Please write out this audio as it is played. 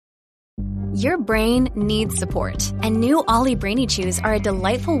Your brain needs support, and new Ollie Brainy Chews are a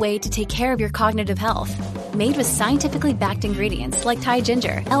delightful way to take care of your cognitive health. Made with scientifically backed ingredients like Thai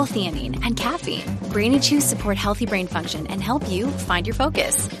ginger, L-theanine, and caffeine, Brainy Chews support healthy brain function and help you find your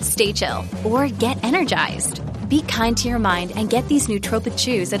focus, stay chill, or get energized. Be kind to your mind and get these nootropic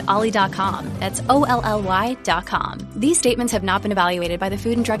chews at ollie.com. That's OLLY.com. These statements have not been evaluated by the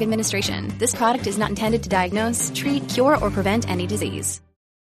Food and Drug Administration. This product is not intended to diagnose, treat, cure, or prevent any disease.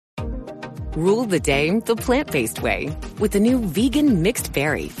 Rule the day the plant-based way with the new vegan mixed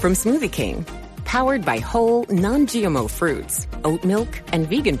berry from Smoothie King. Powered by whole, non-GMO fruits, oat milk, and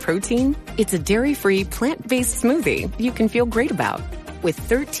vegan protein, it's a dairy-free, plant-based smoothie you can feel great about. With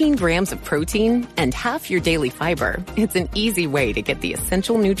 13 grams of protein and half your daily fiber, it's an easy way to get the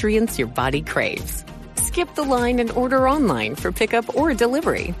essential nutrients your body craves. Skip the line and order online for pickup or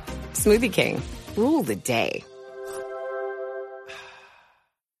delivery. Smoothie King. Rule the day.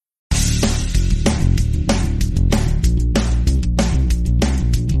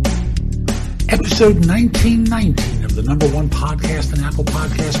 Episode 1919 of the #1 podcast and Apple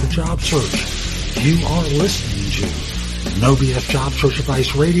Podcast for Job Search. You are listening to No BS Job Search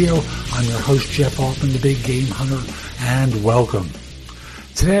Advice Radio. I'm your host, Jeff Altman, the Big Game Hunter, and welcome.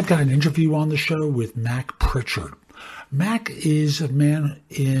 Today I've got an interview on the show with Mac Pritchard. Mac is a man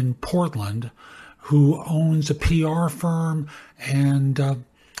in Portland who owns a PR firm, and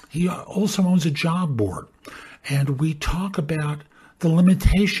he also owns a job board. And we talk about the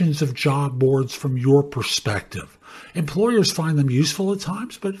limitations of job boards from your perspective. Employers find them useful at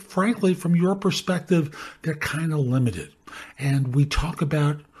times, but frankly, from your perspective, they're kind of limited. And we talk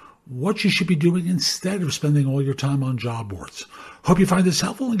about what you should be doing instead of spending all your time on job boards. Hope you find this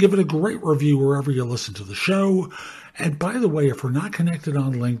helpful and give it a great review wherever you listen to the show. And by the way, if we're not connected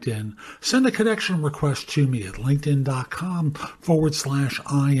on LinkedIn, send a connection request to me at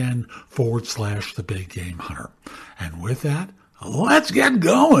linkedin.com/IN/the Big Game Hunter. And with that, let's get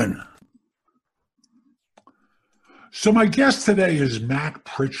going. So my guest today is Mac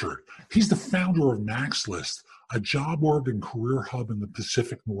Pritchard. He's the founder of Mac's List, a job board and career hub in the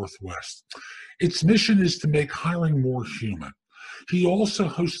Pacific Northwest. Its mission is to make hiring more human. He also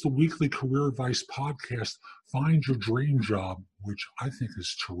hosts the weekly career advice podcast, Find Your Dream Job, which I think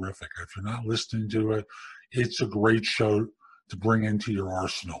is terrific. If you're not listening to it, it's a great show to bring into your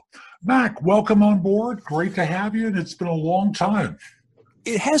arsenal. Mac, welcome on board. Great to have you, and it's been a long time.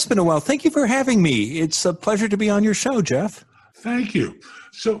 It has been a while. Thank you for having me. It's a pleasure to be on your show, Jeff. Thank you.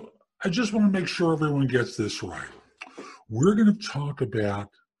 So I just want to make sure everyone gets this right. We're going to talk about,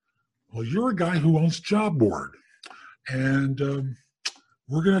 well, you're a guy who owns Job Board, and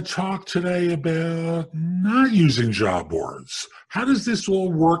we're going to talk today about not using job boards. How does this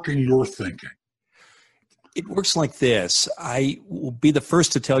all work in your thinking? It works like this. I will be the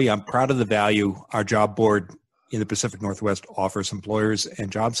first to tell you I'm proud of the value our job board in the Pacific Northwest offers employers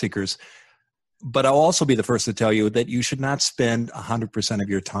and job seekers. But I'll also be the first to tell you that you should not spend 100% of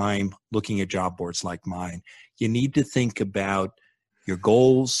your time looking at job boards like mine. You need to think about your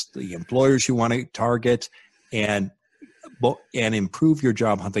goals, the employers you want to target, and improve your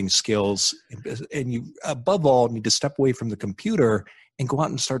job hunting skills. And you, above all, need to step away from the computer and go out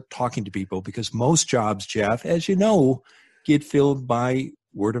and start talking to people, because most jobs, Jeff, as you know, get filled by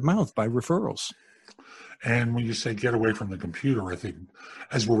word of mouth, by referrals. And when you say get away from the computer, I think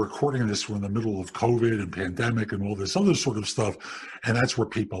as we're recording this, we're in the middle of COVID and pandemic and all this other sort of stuff. And that's where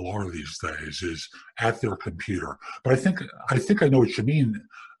people are these days, is at their computer. But I think I know what you mean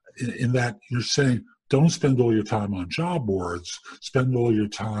in that you're saying don't spend all your time on job boards, spend all your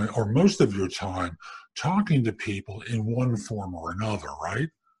time or most of your time talking to people in one form or another, right?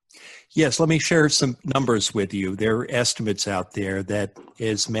 Yes, let me share some numbers with you. There are estimates out there that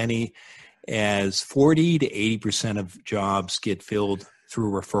as many as 40 to 80% of jobs get filled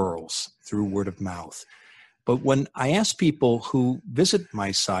through referrals, through word of mouth. But when I ask people who visit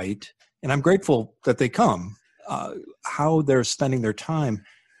my site, and I'm grateful that they come, how they're spending their time,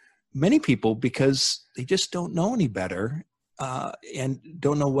 many people, because they just don't know any better, and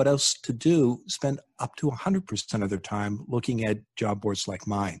don't know what else to do, spend up to 100% of their time looking at job boards like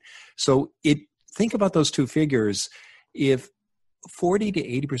mine. So think about those two figures. If 40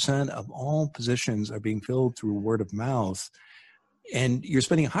 to 80% of all positions are being filled through word of mouth, and you're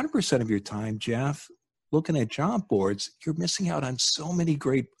spending 100% of your time, Jeff, looking at job boards, you're missing out on so many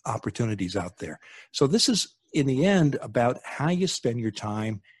great opportunities out there. So this is, in the end, about how you spend your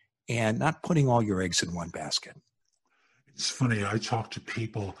time and not putting all your eggs in one basket. It's funny, I talk to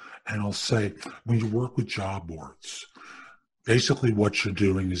people and I'll say, when you work with job boards, basically what you're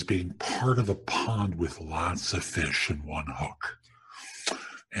doing is being part of a pond with lots of fish in one hook.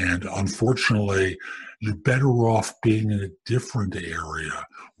 And unfortunately, you're better off being in a different area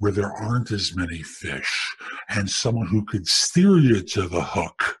where there aren't as many fish and someone who could steer you to the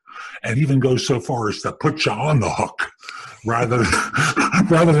hook and even go so far as to put you on the hook rather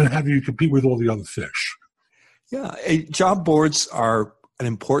than having you compete with all the other fish. Yeah, job boards are an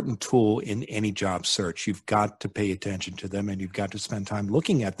important tool in any job search. You've got to pay attention to them and you've got to spend time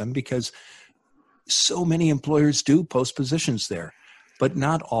looking at them because so many employers do post positions there, but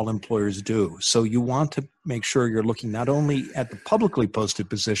not all employers do. So you want to make sure you're looking not only at the publicly posted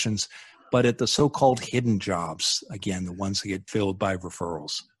positions, but at the so-called hidden jobs, again, the ones that get filled by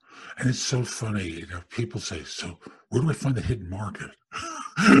referrals. And it's so funny, people say, so where do I find the hidden market?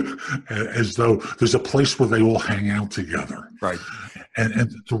 As though there's a place where they all hang out together. Right.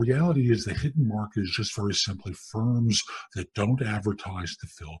 And the reality is the hidden market is just very simply firms that don't advertise to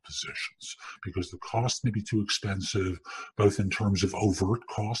fill positions because the cost may be too expensive, both in terms of overt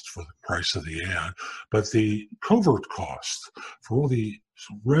cost for the price of the ad, but the covert cost for all the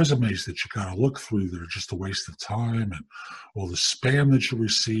resumes that you got to look through that are just a waste of time and all the spam that you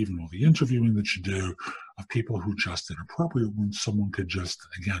receive and all the interviewing that you do of people who just inappropriate when someone could just,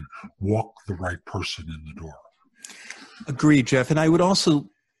 again, walk the right person in the door. Agreed, Jeff. And I would also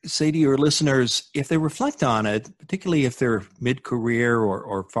say to your listeners, if they reflect on it, particularly if they're mid-career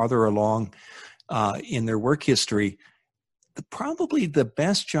or farther along in their work history, probably the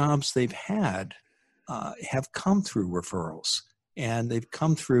best jobs they've had have come through referrals. And they've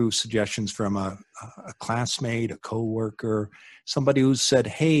come through suggestions from a classmate, a coworker, somebody who said,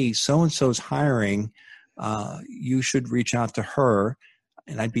 hey, so-and-so's hiring, you should reach out to her,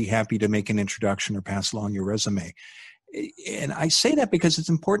 and I'd be happy to make an introduction or pass along your resume. And I say that because it's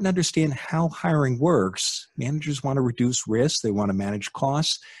important to understand how hiring works. Managers want to reduce risk. They want to manage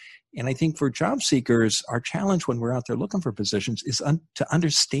costs. And I think for job seekers, our challenge when we're out there looking for positions is to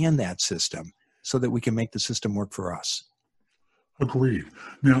understand that system so that we can make the system work for us. Agreed.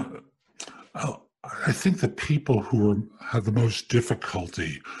 Now, I think the people who have the most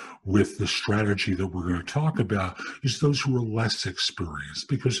difficulty with the strategy that we're going to talk about is those who are less experienced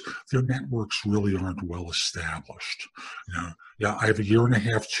because their networks really aren't well established. I have 1.5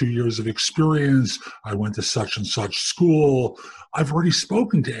 years, 2 years of experience. I went to such and such school. I've already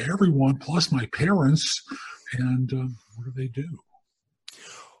spoken to everyone, plus my parents. And what do they do?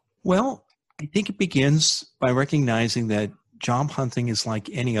 Well, I think it begins by recognizing that job hunting is like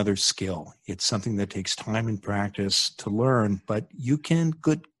any other skill. It's something that takes time and practice to learn, but you can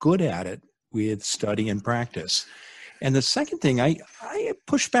get good at it with study and practice. And the second thing, I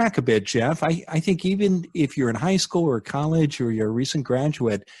push back a bit, Jeff. I think even if you're in high school or college or you're a recent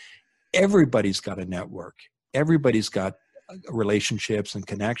graduate, everybody's got a network. Everybody's got relationships and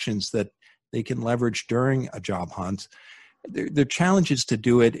connections that they can leverage during a job hunt. The challenge is to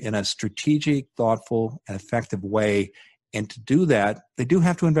do it in a strategic, thoughtful, and effective way. And to do that, they do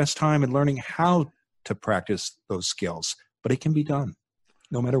have to invest time in learning how to practice those skills. But it can be done,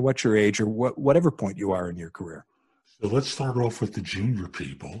 no matter what your age or whatever point you are in your career. So let's start off with the junior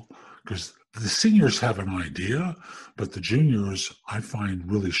people, because the seniors have an idea, but the juniors, I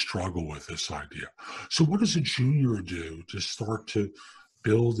find, really struggle with this idea. So what does a junior do to start to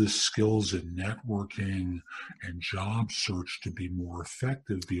build his skills in networking and job search to be more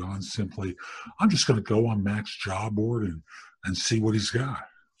effective beyond simply, I'm just going to go on Mac's job board and see what he's got?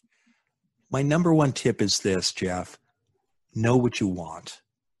 My number one tip is this, Jeff. Know what you want.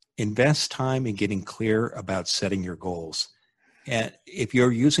 Invest time in getting clear about setting your goals. And if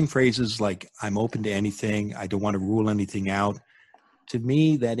you're using phrases like, I'm open to anything, I don't want to rule anything out, to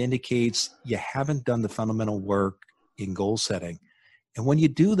me, that indicates you haven't done the fundamental work in goal setting. And when you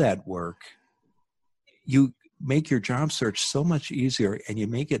do that work, you make your job search so much easier, and you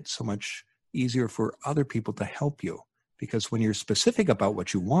make it so much easier for other people to help you. Because when you're specific about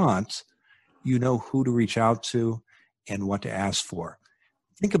what you want, you know who to reach out to and what to ask for.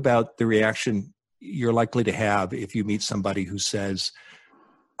 Think about the reaction you're likely to have if you meet somebody who says,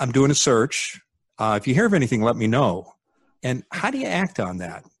 I'm doing a search. If you hear of anything, let me know. And how do you act on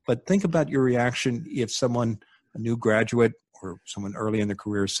that? But think about your reaction if someone, a new graduate, or someone early in their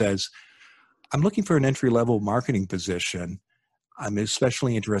career says, I'm looking for an entry-level marketing position. I'm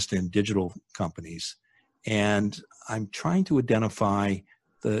especially interested in digital companies. And I'm trying to identify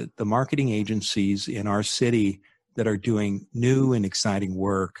the marketing agencies in our city that are doing new and exciting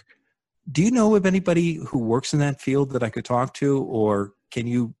work. Do you know of anybody who works in that field that I could talk to? Or can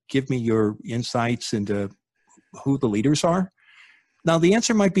you give me your insights into who the leaders are? Now, the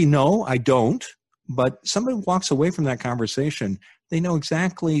answer might be no, I don't. But somebody walks away from that conversation, they know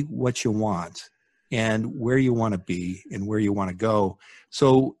exactly what you want. and where you want to be and where you want to go.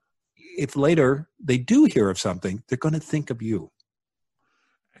 So if later they do hear of something, they're going to think of you.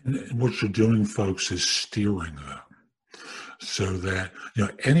 And what you're doing, folks, is steering them so that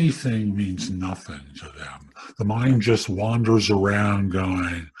anything means nothing to them. The mind just wanders around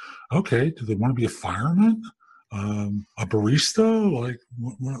going, okay, do they want to be a fireman? A barista? Like,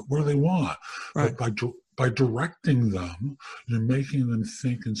 what do they want? Right. But by directing them, you're making them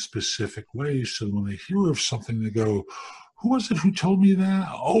think in specific ways, so when they hear of something, they go, who was it who told me that?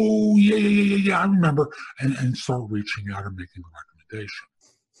 Oh, yeah, I remember. And start reaching out and making a recommendation.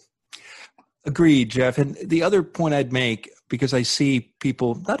 Agreed, Jeff. And the other point I'd make, because I see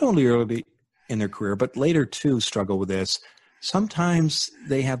people not only early in their career, but later too struggle with this. Sometimes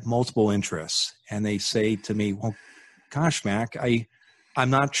they have multiple interests and they say to me, well, gosh, Mac, I'm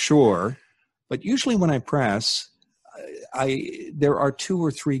not sure. But usually when I press, there are 2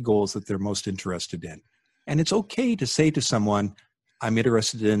 or 3 goals that they're most interested in. And it's okay to say to someone, I'm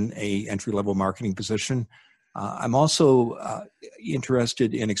interested in a entry-level marketing position. I'm also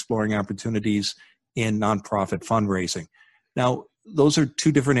interested in exploring opportunities in nonprofit fundraising. Now, those are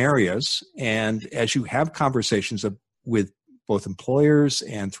 2 different areas. And as you have conversations with both employers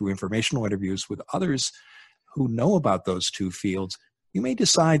and through informational interviews with others who know about those 2 fields, you may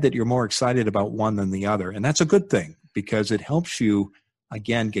decide that you're more excited about one than the other. And that's a good thing because it helps you,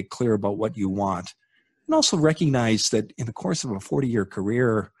 again, get clear about what you want. And also recognize that in the course of a 40-year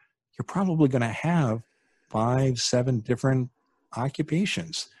career, you're probably going to have 5, 7 different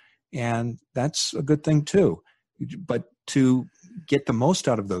occupations. And that's a good thing too. But to get the most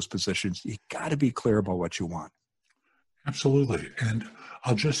out of those positions, you got to be clear about what you want. Absolutely. And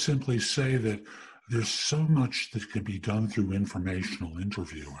I'll just simply say that there's so much that can be done through informational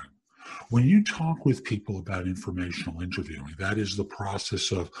interviewing. When you talk with people about informational interviewing, that is the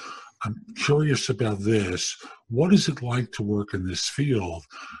process of, I'm curious about this. What is it like to work in this field?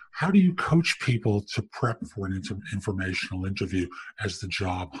 How do you coach people to prep for an informational interview as the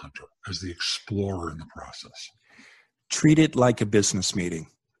job hunter, as the explorer in the process? Treat it like a business meeting.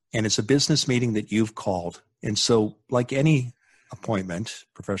 And it's a business meeting that you've called. And so like any appointment,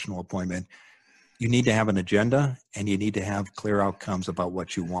 professional appointment, you need to have an agenda and you need to have clear outcomes about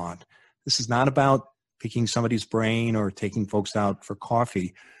what you want. This is not about picking somebody's brain or taking folks out for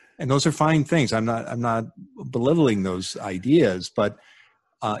coffee. And those are fine things. I'm not belittling those ideas, but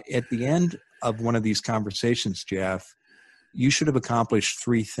at the end of one of these conversations, Jeff, you should have accomplished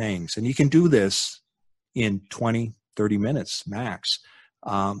 3 things. And you can do this in 20, 30 minutes max.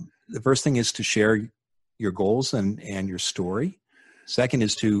 The first thing is to share your goals and your story. Second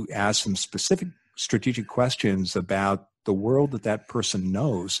is to ask some specific strategic questions about the world that person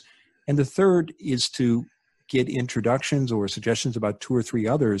knows. And the third is to get introductions or suggestions about 2 or 3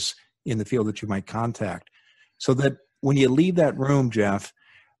 others in the field that you might contact. So that when you leave that room, Jeff,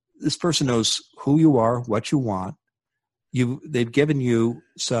 this person knows who you are, what you want. They've given you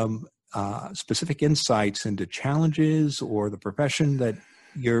some specific insights into challenges or the profession that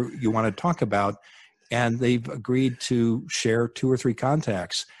you want to talk about, and they've agreed to share 2 or 3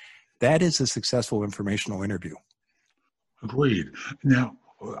 contacts. That is a successful informational interview. Agreed. Now,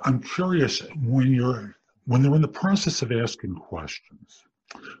 I'm curious, when they're in the process of asking questions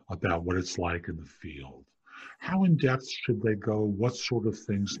about what it's like in the field, how in depth should they go? What sort of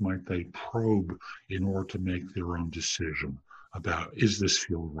things might they probe in order to make their own decision about, is this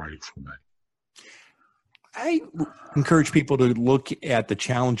field right for me? I encourage people to look at the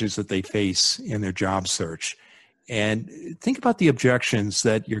challenges that they face in their job search and think about the objections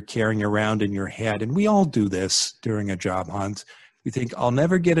that you're carrying around in your head. And we all do this during a job hunt. We think, I'll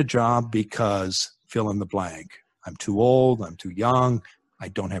never get a job because fill in the blank. I'm too old. I'm too young. I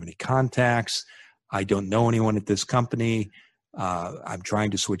don't have any contacts. I don't know anyone at this company. I'm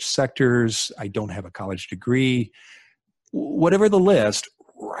trying to switch sectors. I don't have a college degree. Whatever the list,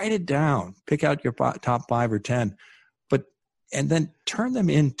 write it down. Pick out your top 5 or 10, and then turn them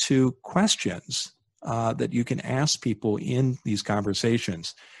into questions that you can ask people in these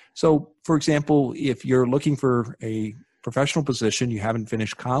conversations. So, for example, if you're looking for a professional position, you haven't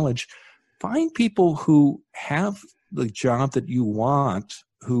finished college, find people who have the job that you want,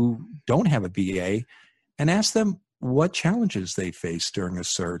 who don't have a BA, and ask them what challenges they faced during a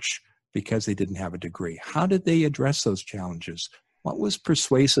search because they didn't have a degree. How did they address those challenges? What was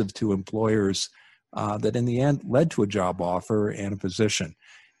persuasive to employers that in the end led to a job offer and a position?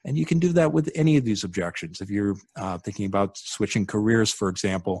 And you can do that with any of these objections. If you're thinking about switching careers, for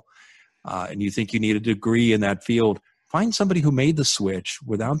example, and you think you need a degree in that field, find somebody who made the switch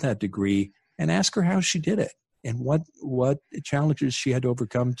without that degree and ask her how she did it and what challenges she had to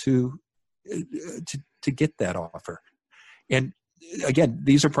overcome to to get that offer. And again,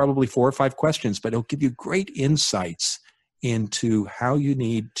 these are probably 4 or 5 questions, but it'll give you great insights into how you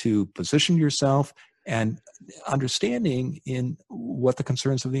need to position yourself and understanding in what the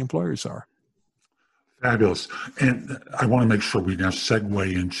concerns of the employers are. Fabulous. And I want to make sure we now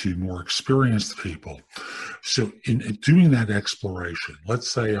segue into more experienced people. So in doing that exploration,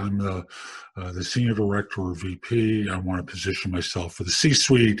 let's say I'm the senior director or VP, I want to position myself for the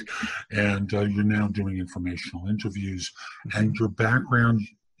C-suite, and you're now doing informational interviews, and your background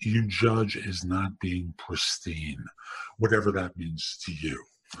you judge is not being pristine, whatever that means to you.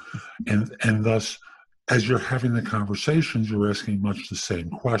 And thus, as you're having the conversations, you're asking much the same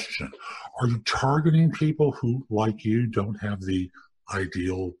question. Are you targeting people who, like you, don't have the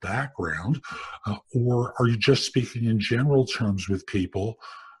ideal background? Or are you just speaking in general terms with people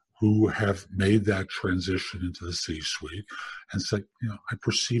who have made that transition into the C-suite and say, I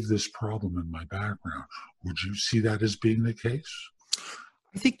perceive this problem in my background? Would you see that as being the case?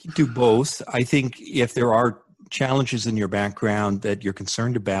 I think you do both. I think if there are challenges in your background that you're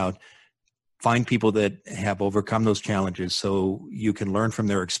concerned about, find people that have overcome those challenges so you can learn from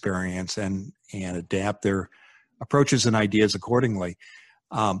their experience and adapt their approaches and ideas accordingly.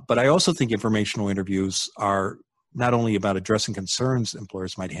 But I also think informational interviews are not only about addressing concerns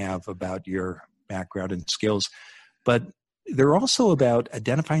employers might have about your background and skills, but they're also about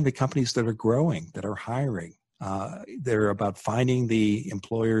identifying the companies that are growing, that are hiring. They're about finding the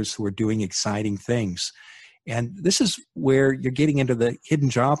employers who are doing exciting things. And this is where you're getting into the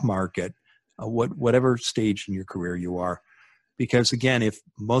hidden job market, whatever stage in your career you are. Because again, if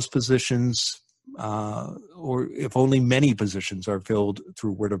most positions, or if only many positions are filled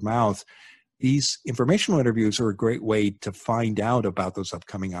through word of mouth, these informational interviews are a great way to find out about those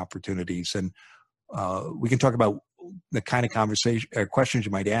upcoming opportunities. And we can talk about the kind of conversation or questions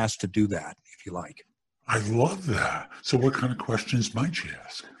you might ask to do that, if you like. I love that. So what kind of questions might you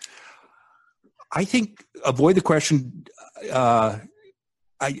ask? I think avoid the question.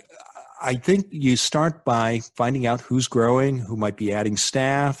 I think you start by finding out who's growing, who might be adding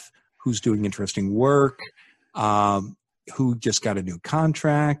staff, who's doing interesting work, who just got a new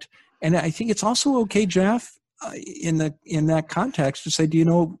contract. And I think it's also okay, Jeff, in that context to say, do you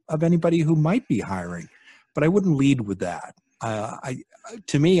know of anybody who might be hiring? But I wouldn't lead with that.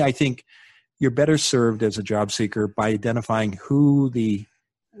 To me, I think you're better served as a job seeker by identifying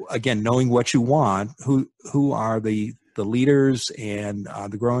again, knowing what you want, who are the leaders and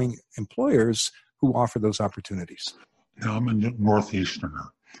the growing employers who offer those opportunities. Now, I'm a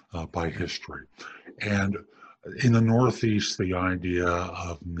Northeasterner by history. And in the Northeast, the idea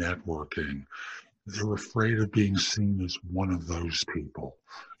of networking, they're afraid of being seen as one of those people.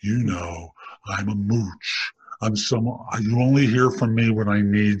 I'm a mooch. You only hear from me when I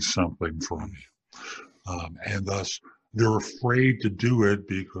need something from you. And thus, they're afraid to do it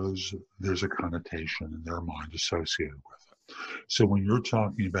because there's a connotation in their mind associated with it. So when you're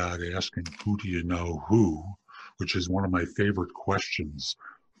talking about asking who do you know who, which is one of my favorite questions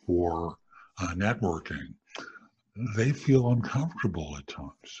for networking, they feel uncomfortable at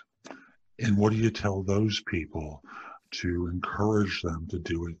times. And what do you tell those people to encourage them to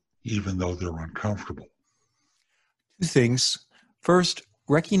do it even though they're uncomfortable? 2 things. First,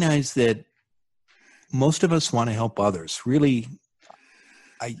 recognize that most of us want to help others. Really,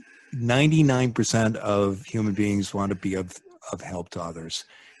 99% of human beings want to be of help to others.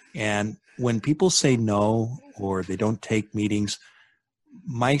 And when people say no or they don't take meetings,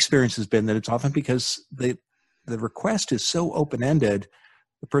 my experience has been that it's often because the request is so open-ended,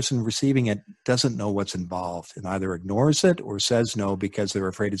 the person receiving it doesn't know what's involved and either ignores it or says no because they're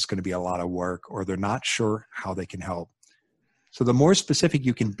afraid it's going to be a lot of work or they're not sure how they can help. So the more specific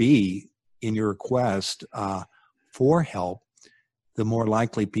you can be in your request for help, the more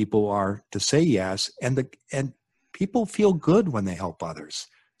likely people are to say yes, and people feel good when they help others.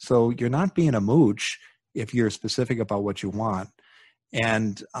 So you're not being a mooch if you're specific about what you want,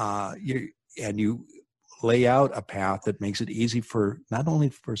 and you lay out a path that makes it easy for not only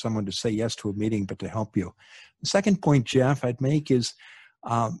for someone to say yes to a meeting, but to help you. The second point, Jeff, I'd make is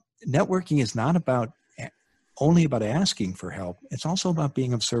networking is not only about asking for help. It's also about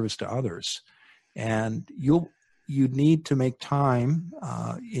being of service to others. And you need to make time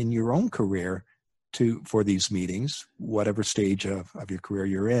in your own career for these meetings, whatever stage of your career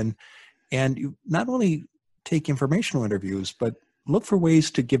you're in. And you not only take informational interviews, but look for ways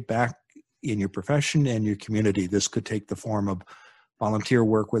to give back in your profession and your community. This could take the form of volunteer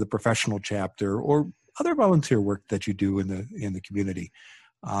work with a professional chapter or other volunteer work that you do in the community.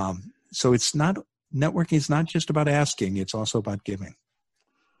 So networking is not just about asking, it's also about giving.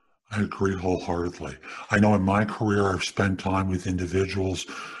 I agree wholeheartedly. I know in my career, I've spent time with individuals,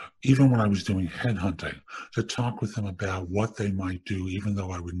 even when I was doing headhunting, to talk with them about what they might do, even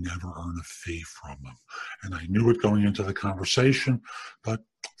though I would never earn a fee from them. And I knew it going into the conversation, but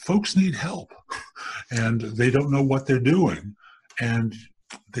folks need help and they don't know what they're doing. And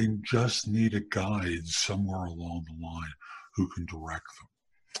they just need a guide somewhere along the line who can direct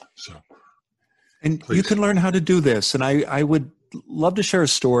them. So, and please. You can learn how to do this. And I would love to share a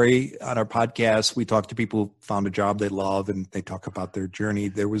story on our podcast. We talk to people who found a job they love and they talk about their journey.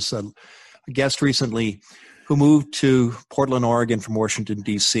 There was a guest recently who moved to Portland, Oregon from Washington,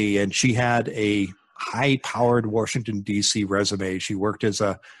 D.C., and she had a high-powered Washington, D.C. resume. She worked as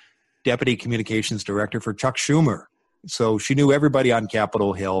a deputy communications director for Chuck Schumer. So she knew everybody on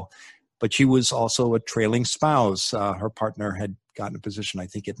Capitol Hill, but she was also a trailing spouse. Her partner had gotten a position, I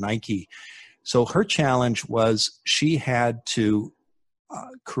think, at Nike. So her challenge was she had to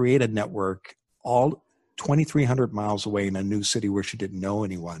create a network all 2,300 miles away in a new city where she didn't know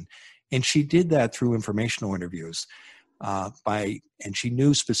anyone. And she did that through informational interviews. And she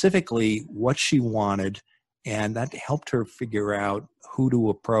knew specifically what she wanted, and that helped her figure out who to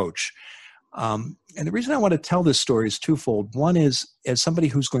approach. And the reason I want to tell this story is twofold. One is, as somebody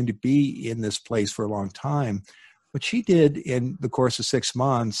who's going to be in this place for a long time, what she did in the course of 6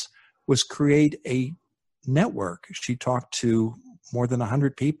 months was create a network. She talked to more than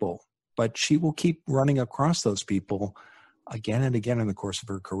 100 people, but she will keep running across those people again and again in the course of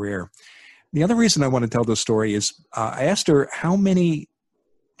her career. The other reason I want to tell this story is I asked her, how many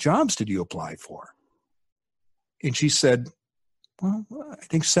jobs did you apply for? And she said, well, I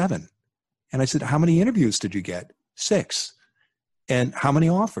think 7. And I said, how many interviews did you get? 6. And how many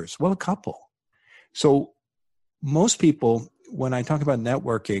offers? Well, a couple. So most people, when I talk about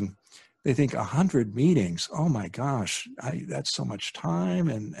networking, they think 100 meetings. Oh my gosh, that's so much time.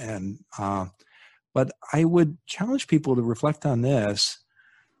 But I would challenge people to reflect on this.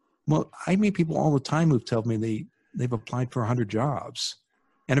 Well, I meet people all the time who tell me they've applied for 100 jobs.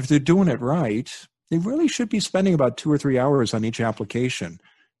 And if they're doing it right, they really should be spending about 2 or 3 hours on each application,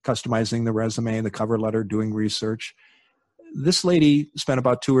 customizing the resume, the cover letter, doing research. This lady spent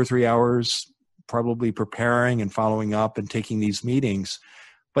about 2 or 3 hours probably preparing and following up and taking these meetings.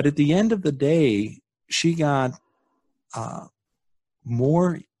 But at the end of the day, she got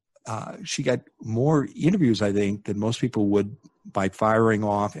more interviews, I think, than most people would by firing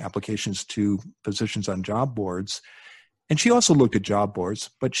off applications to positions on job boards. And she also looked at job boards,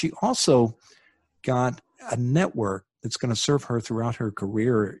 but she also got a network that's going to serve her throughout her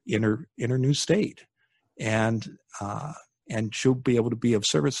career in her new state. And she'll be able to be of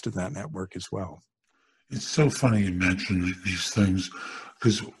service to that network as well. It's so funny you mention these things,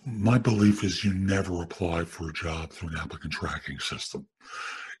 because my belief is you never apply for a job through an applicant tracking system.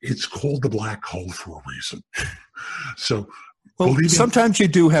 It's called the black hole for a reason. So, well, sometimes you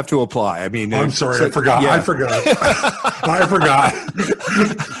do have to apply. I mean, I'm sorry, I forgot. Yeah. I forgot.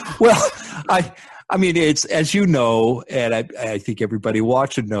 Well, I mean, it's, as you know, and I think everybody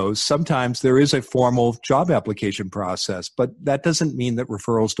watching knows, sometimes there is a formal job application process, but that doesn't mean that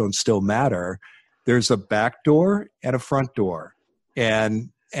referrals don't still matter. There's a back door and a front door. And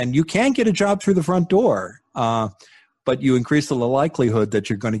you can get a job through the front door, but you increase the likelihood that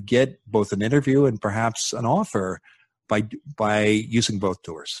you're going to get both an interview and perhaps an offer by using both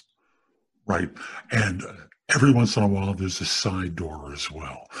doors. Right. And every once in a while, there's a side door as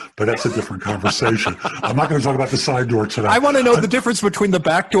well. But that's a different conversation. I'm not going to talk about the side door today. I want to know the difference between the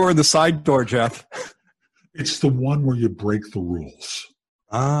back door and the side door, Jeff. It's the one where you break the rules.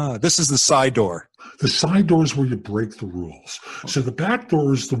 This is the side door. The side door is where you break the rules. So the back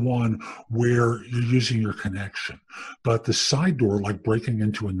door is the one where you're using your connection. But the side door, like breaking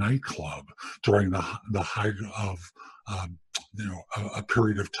into a nightclub during the height of a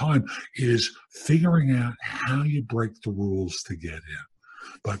period of time, is figuring out how you break the rules to get in.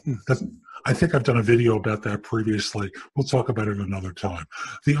 But I think I've done a video about that previously. We'll talk about it another time.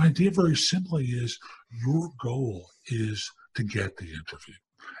 The idea very simply is your goal is to get the interview.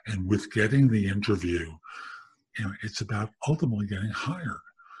 And with getting the interview, it's about ultimately getting hired.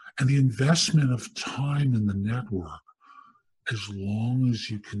 And the investment of time in the network, as long as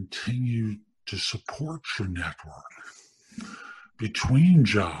you continue to support your network between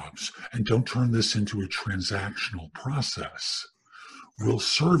jobs and don't turn this into a transactional process, will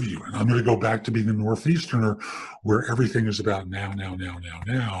serve you. And I'm going to go back to being a Northeasterner where everything is about now, and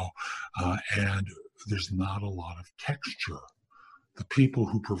there's not a lot of texture. The people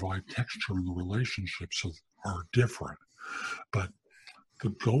who provide texture in the relationships are different. But the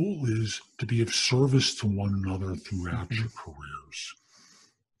goal is to be of service to one another throughout your careers.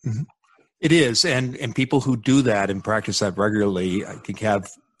 Mm-hmm. It is. And people who do that and practice that regularly, I think, have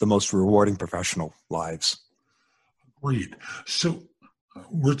the most rewarding professional lives. Agreed. So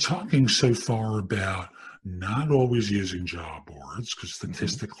we're talking so far about not always using job boards because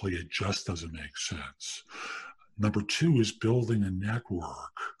statistically it just doesn't make sense. Number two is building a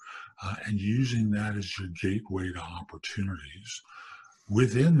network and using that as your gateway to opportunities.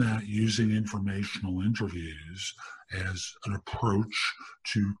 Within that, using informational interviews as an approach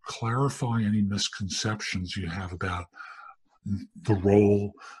to clarify any misconceptions you have about the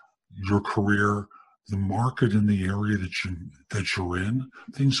role, your career, the market in the area that you're in,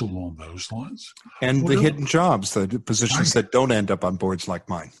 things along those lines. And the hidden jobs, the positions that don't end up on boards like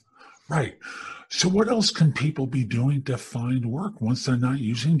mine. Right. So what else can people be doing to find work once they're not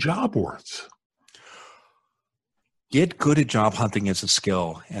using job boards? Get good at job hunting as a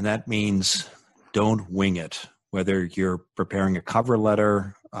skill, and that means don't wing it. Whether you're preparing a cover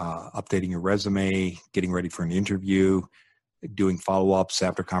letter, updating your resume, getting ready for an interview, doing follow-ups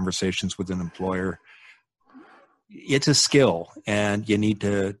after conversations with an employer, it's a skill, and you need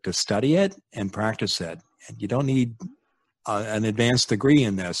to study it and practice it. And you don't need an advanced degree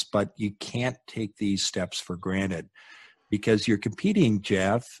in this, but you can't take these steps for granted because you're competing,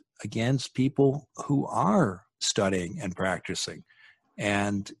 Jeff, against people who are studying and practicing.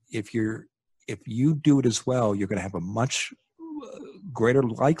 And if you do it as well, you're going to have a much greater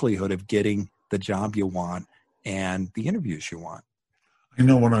likelihood of getting the job you want and the interviews you want. I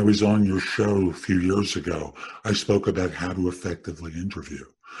know when I was on your show a few years ago, I spoke about how to effectively interview.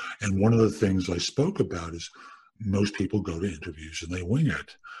 And one of the things I spoke about is most people go to interviews and they wing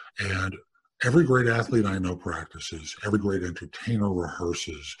it. And every great athlete I know practices, every great entertainer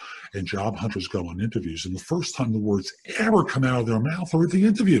rehearses, and job hunters go on interviews. And the first time the words ever come out of their mouth are at the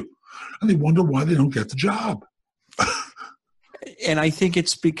interview. And they wonder why they don't get the job. And I think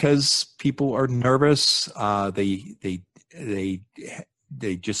it's because people are nervous. They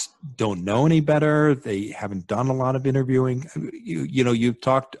just don't know any better. They haven't done a lot of interviewing. You've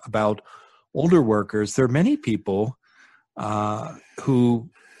talked about older workers. There are many people who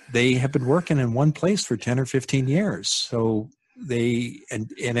they have been working in one place for 10 or 15 years. So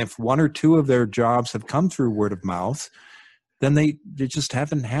and if one or two of their jobs have come through word of mouth, then they just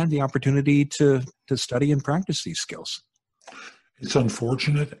haven't had the opportunity to study and practice these skills. It's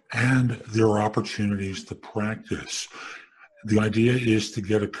unfortunate, and there are opportunities to practice. The idea is to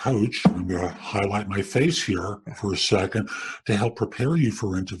get a coach, I'm going to highlight my face here for a second, to help prepare you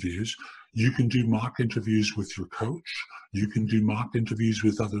for interviews. You can do mock interviews with your coach. You can do mock interviews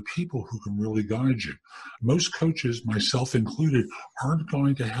with other people who can really guide you. Most coaches, myself included, aren't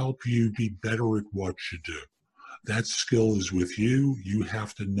going to help you be better at what you do. That skill is with you. You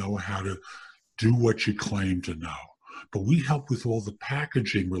have to know how to do what you claim to know. But we help with all the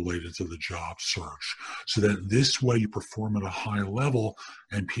packaging related to the job search so that this way you perform at a high level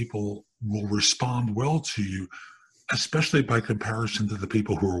and people will respond well to you, especially by comparison to the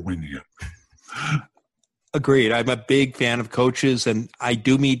people who are winging it. Agreed. I'm a big fan of coaches, and I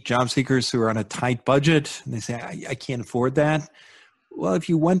do meet job seekers who are on a tight budget, and they say, I can't afford that. Well, if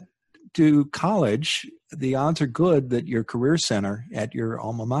you went to college, the odds are good that your career center at your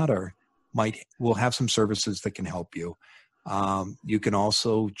alma mater will have some services that can help you. You can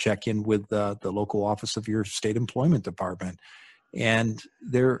also check in with the local office of your state employment department. And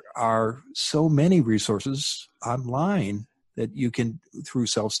there are so many resources online that you can, through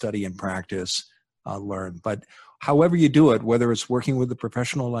self-study and practice, learn. But however you do it, whether it's working with a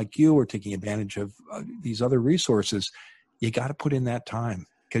professional like you or taking advantage of these other resources, you got to put in that time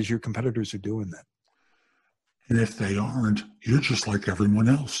because your competitors are doing that. And if they aren't, you're just like everyone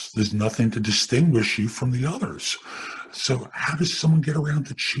else. There's nothing to distinguish you from the others. So how does someone get around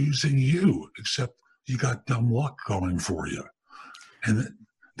to choosing you, except you got dumb luck going for you? And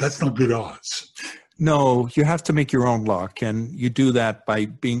that's not good odds. No, you have to make your own luck. And you do that by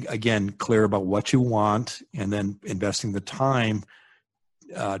being, again, clear about what you want and then investing the time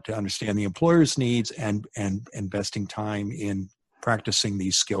to understand the employer's needs and investing time in practicing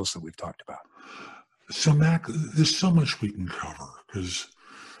these skills that we've talked about. So, Mac, there's so much we can cover because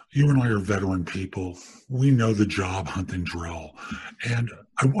you and I are veteran people. We know the job hunting drill. And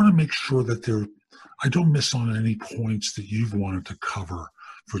I want to make sure that I don't miss on any points that you've wanted to cover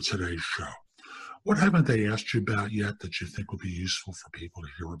for today's show. What haven't they asked you about yet that you think would be useful for people to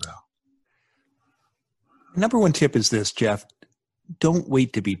hear about? Number one tip is this, Jeff. Don't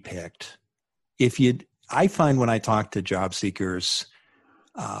wait to be picked. I find when I talk to job seekers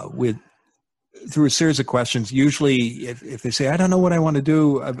through a series of questions, usually if they say, I don't know what I want to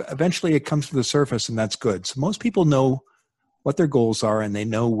do, eventually it comes to the surface and that's good. So most people know what their goals are, and they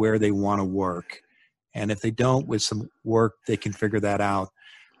know where they want to work. And if they don't, with some work, they can figure that out.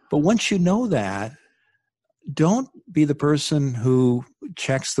 But once you know that, don't be the person who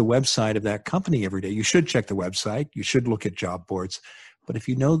checks the website of that company every day. You should check the website. You should look at job boards. But if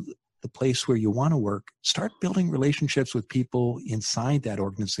you know the place where you want to work, start building relationships with people inside that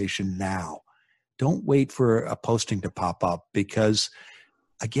organization now. Don't wait for a posting to pop up because,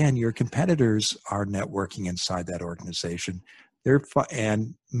 again, your competitors are networking inside that organization.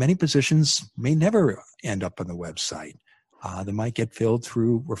 And many positions may never end up on the website. They might get filled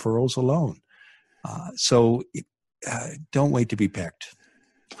through referrals alone. So don't wait to be picked.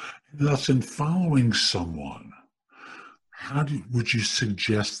 Thus, in following someone, would you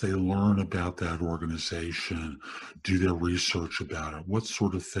suggest they learn about that organization, do their research about it? What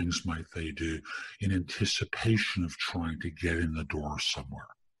sort of things might they do in anticipation of trying to get in the door somewhere?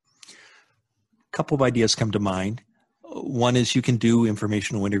 A couple of ideas come to mind. One is you can do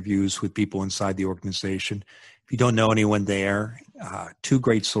informational interviews with people inside the organization. If you don't know anyone there, two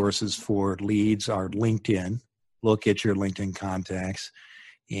great sources for leads are LinkedIn. Look at your LinkedIn contacts.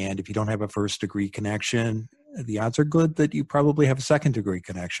 And if you don't have a first degree connection, the odds are good that you probably have a second degree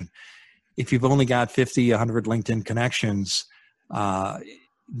connection. If you've only got 50, 100 LinkedIn connections,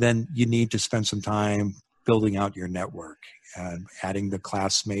 then you need to spend some time building out your network and adding the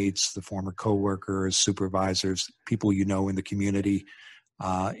classmates, the former coworkers, supervisors, people you know in the community.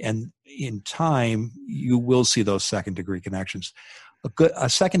 And in time, you will see those second degree connections. A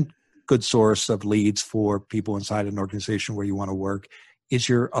second good source of leads for people inside an organization where you want to work is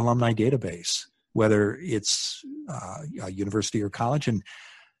your alumni database, whether it's a university or college. And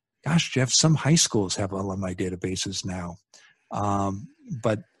gosh, Jeff, some high schools have alumni databases now.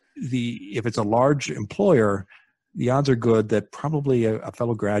 But if it's a large employer, the odds are good that probably a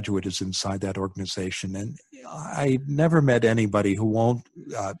fellow graduate is inside that organization. And I've never met anybody who won't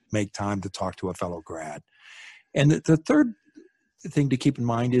make time to talk to a fellow grad. And the third thing to keep in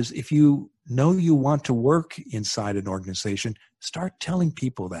mind is if you know you want to work inside an organization, start telling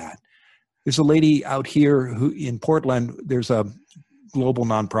people that. There's a lady out here who in Portland, there's a global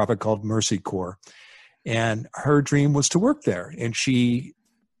nonprofit called Mercy Corps, and her dream was to work there. And she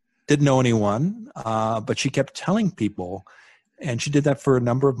didn't know anyone, but she kept telling people, and she did that for a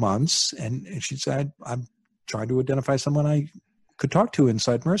number of months. And she said, I'm trying to identify someone I could talk to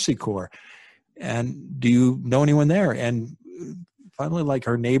inside Mercy Corps. And do you know anyone there? And finally, like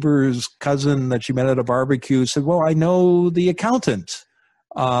her neighbor's cousin that she met at a barbecue said, well, I know the accountant.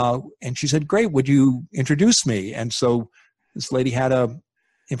 And she said, great, would you introduce me? And so this lady had a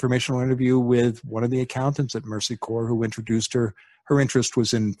informational interview with one of the accountants at Mercy Corps who introduced her. Her interest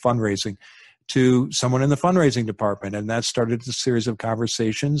was in fundraising to someone in the fundraising department. And that started a series of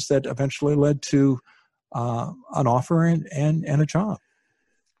conversations that eventually led to an offer and a job.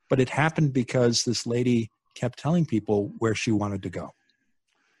 But it happened because this lady kept telling people where she wanted to go.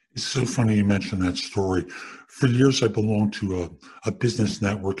 It's so funny you mentioned that story. For years, I belonged to a business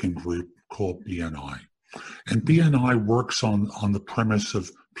networking group called BNI. And BNI works on the premise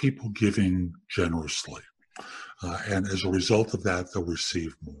of people giving generously. And as a result of that, they'll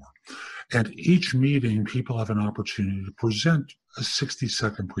receive more. And each meeting, people have an opportunity to present a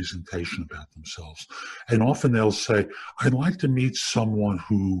 60-second presentation about themselves. And often they'll say, I'd like to meet someone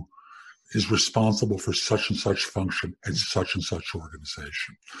who is responsible for such and such function at such and such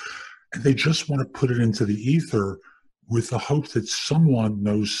organization. And they just want to put it into the ether with the hope that someone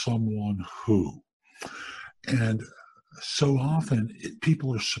knows someone who. And so often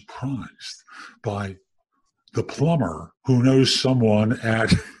people are surprised by the plumber who knows someone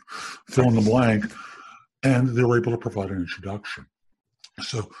at fill in the blank, and they're able to provide an introduction.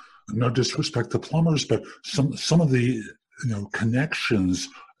 So no disrespect to plumbers, but some of the connections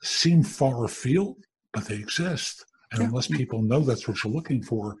seem far afield, but they exist. And unless people know that's what you're looking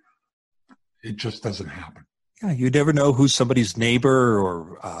for, it just doesn't happen. Yeah, you never know who somebody's neighbor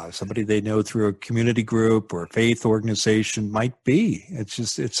or somebody they know through a community group or a faith organization might be.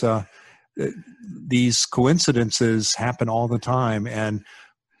 These coincidences happen all the time,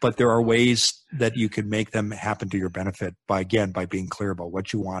 but there are ways that you can make them happen to your benefit by being clear about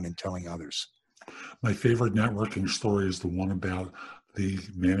what you want and telling others. My favorite networking story is the one about the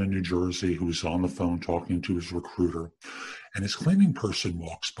man in New Jersey who's on the phone talking to his recruiter, and his cleaning person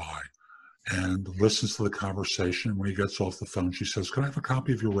walks by and listens to the conversation. When he gets off the phone, she says, "Can I have a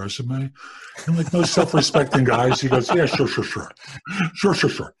copy of your resume?" And like most self-respecting guys, he goes, "Yeah,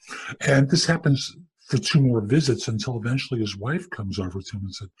 sure. And this happens for 2 more visits until eventually his wife comes over to him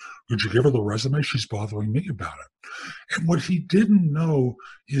and said, "Could you give her the resume? She's bothering me about it." And what he didn't know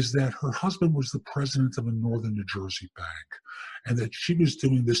is that her husband was the president of a northern New Jersey bank, and that she was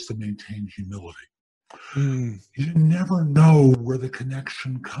doing this to maintain humility. You never know where the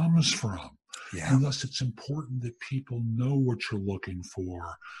connection comes from. Yeah. And thus it's important that people know what you're looking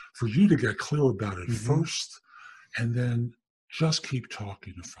for you to get clear about it first, and then just keep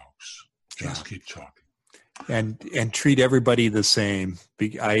talking to folks. Just keep talking. And treat everybody the same.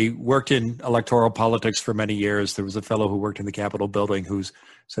 I worked in electoral politics for many years. There was a fellow who worked in the Capitol building who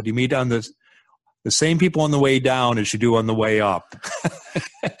said, "You meet on the same people on the way down as you do on the way up."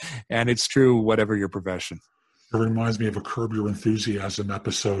 And it's true, whatever your profession. It reminds me of a Curb Your Enthusiasm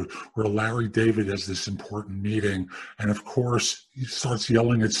episode where Larry David has this important meeting, and of course he starts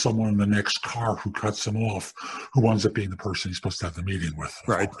yelling at someone in the next car who cuts him off, who ends up being the person he's supposed to have the meeting with,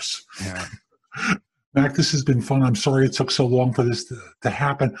 of course. Yeah. Mac, this has been fun. I'm sorry it took so long for this to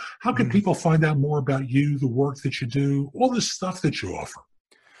happen. How can people find out more about you, the work that you do, all the stuff that you offer?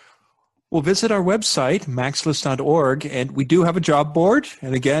 Well, visit our website, maxlist.org, and we do have a job board.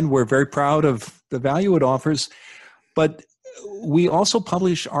 And again, we're very proud of the value it offers. But we also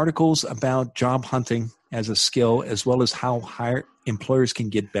publish articles about job hunting as a skill, as well as how employers can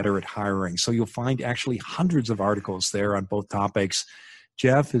get better at hiring. So you'll find actually hundreds of articles there on both topics,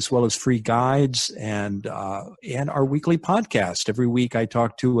 Jeff, as well as free guides and our weekly podcast. Every week I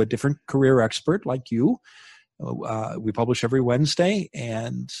talk to a different career expert like you. We publish every Wednesday,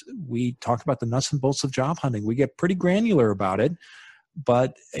 and we talk about the nuts and bolts of job hunting. We get pretty granular about it,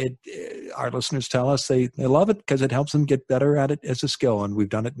 but our listeners tell us they love it because it helps them get better at it as a skill. And we've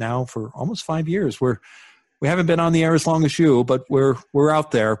done it now for almost 5 years. We haven't been on the air as long as you, but we're out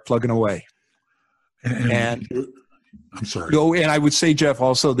there plugging away. And I'm sorry. And I would say, Jeff,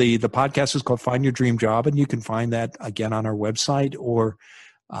 also the podcast is called Find Your Dream Job, and you can find that again on our website or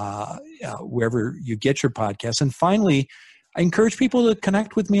wherever you get your podcasts. And finally, I encourage people to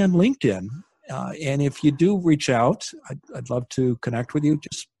connect with me on LinkedIn. And if you do reach out, I'd love to connect with you.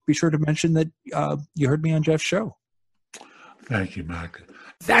 Just be sure to mention that you heard me on Jeff's show. Thank you, Mac.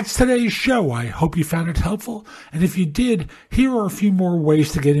 That's today's show. I hope you found it helpful. And if you did, here are a few more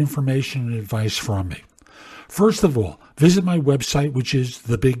ways to get information and advice from me. First of all, visit my website, which is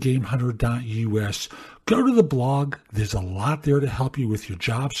thebiggamehunter.us. Go to the blog. There's a lot there to help you with your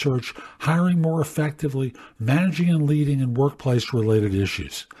job search, hiring more effectively, managing and leading in workplace-related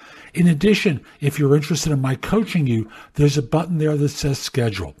issues. In addition, if you're interested in my coaching you, there's a button there that says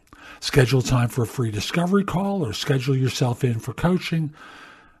schedule. Schedule time for a free discovery call or schedule yourself in for coaching.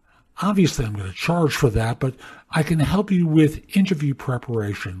 Obviously, I'm going to charge for that, but I can help you with interview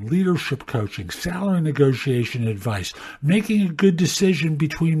preparation, leadership coaching, salary negotiation advice, making a good decision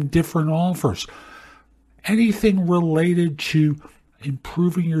between different offers, anything related to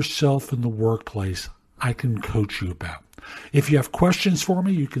improving yourself in the workplace, I can coach you about. If you have questions for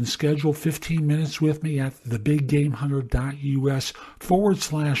me, you can schedule 15 minutes with me at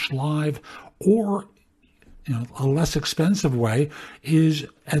thebiggamehunter.us/live, or a less expensive way is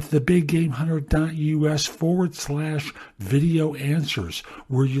at thebiggamehunter.us/video answers,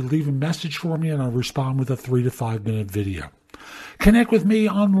 where you leave a message for me and I'll respond with a 3 to 5 minute video. Connect with me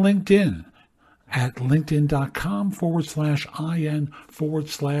on LinkedIn at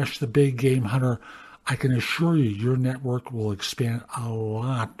linkedin.com/IN/thebiggamehunter. I can assure you your network will expand a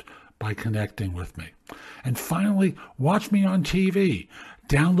lot by connecting with me. And finally, watch me on TV.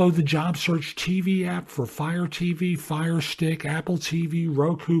 Download the Job Search TV app for Fire TV, Fire Stick, Apple TV,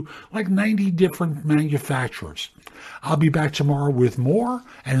 Roku, like 90 different manufacturers. I'll be back tomorrow with more,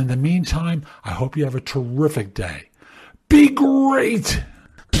 and in the meantime, I hope you have a terrific day. Be great!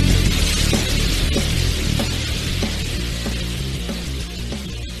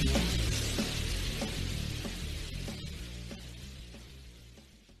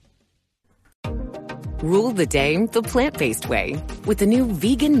 Rule the day the plant-based way with the new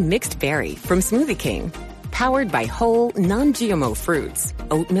vegan mixed berry from Smoothie King. Powered by whole, non-GMO fruits,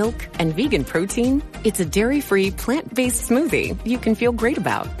 oat milk, and vegan protein, it's a dairy-free, plant-based smoothie you can feel great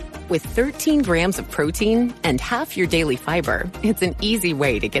about. With 13 grams of protein and half your daily fiber, it's an easy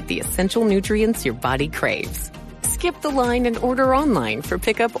way to get the essential nutrients your body craves. Skip the line and order online for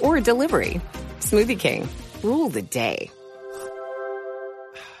pickup or delivery. Smoothie King. Rule the day.